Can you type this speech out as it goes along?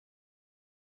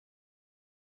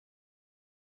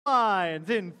Lines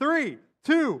in 3,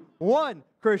 2, 1,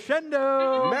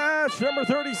 crescendo. Match number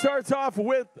 30 starts off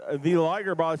with the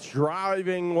Ligerbots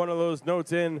driving one of those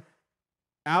notes in.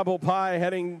 Apple Pie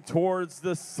heading towards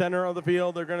the center of the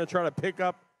field. They're going to try to pick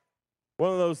up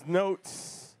one of those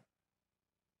notes.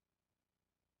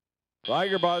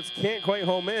 Ligerbots can't quite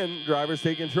home in. Drivers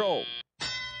take control.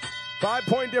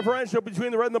 5-point differential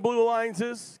between the red and the blue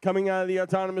alliances coming out of the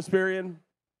autonomous period.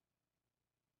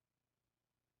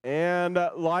 And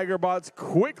Ligerbots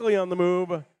quickly on the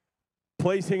move,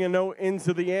 placing a note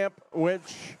into the amp,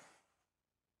 which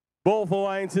both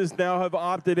alliances now have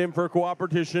opted in for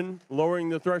cooperation, lowering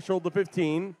the threshold to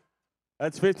 15.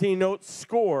 That's 15 notes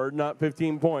scored, not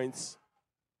 15 points.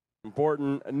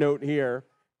 Important note here.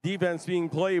 Defense being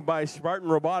played by Spartan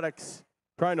Robotics,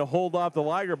 trying to hold off the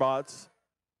Ligerbots.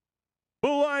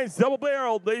 Blue Lions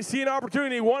double-barreled. They see an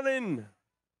opportunity. One in.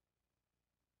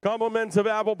 Compliments of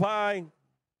Apple Pie.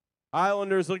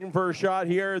 Islanders looking for a shot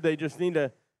here. They just need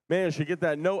to manage to get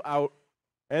that note out,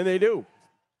 and they do.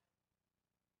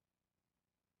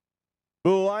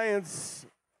 Blue Alliance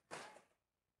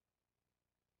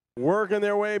working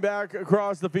their way back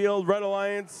across the field. Red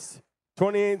Alliance,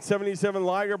 28-77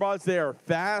 Ligerbots. They are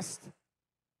fast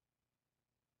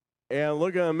and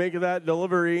looking to make that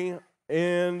delivery,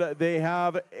 and they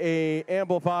have a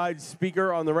amplified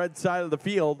speaker on the red side of the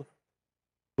field.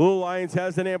 Blue Alliance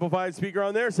has an amplified speaker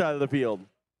on their side of the field.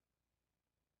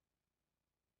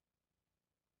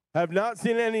 Have not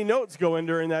seen any notes go in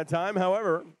during that time.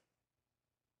 However,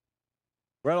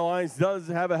 Red Alliance does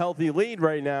have a healthy lead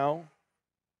right now.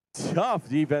 Tough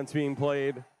defense being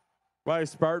played by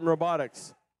Spartan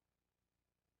Robotics.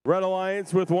 Red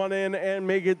Alliance with one in and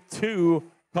make it 2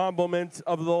 compliments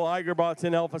of the Ligerbots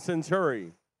in Alpha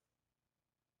Centauri.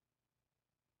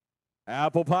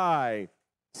 Apple Pie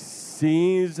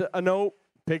sees a note,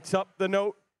 picks up the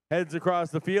note, heads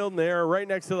across the field, and they're right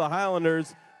next to the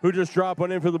Highlanders, who just dropped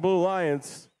one in for the Blue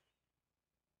Alliance.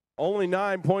 Only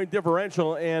 9-point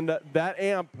differential, and that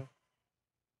amp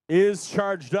is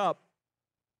charged up.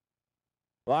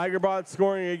 Ligerbots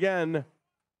scoring again.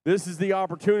 This is the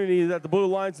opportunity that the Blue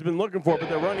Alliance has been looking for, but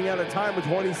they're running out of time with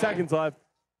 20 seconds left.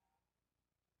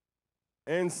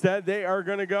 Instead, they are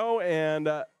going to go, and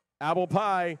Apple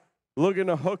Pie looking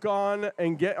to hook on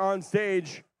and get on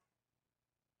stage.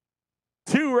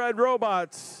 2 red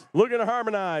robots looking to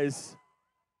harmonize.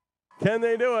 Can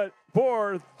they do it?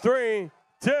 4, 3,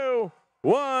 2,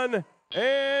 1,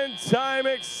 and time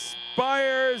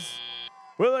expires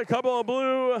with a couple of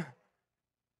blue.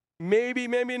 Maybe,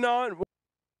 maybe not.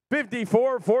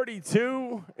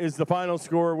 54-42 is the final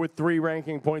score with 3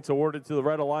 ranking points awarded to the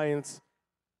Red Alliance.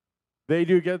 They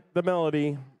do get the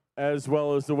melody as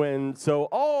well as the win. So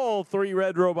all 3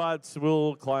 red robots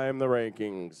will climb the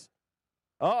rankings.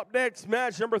 Up next,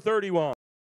 match number 31.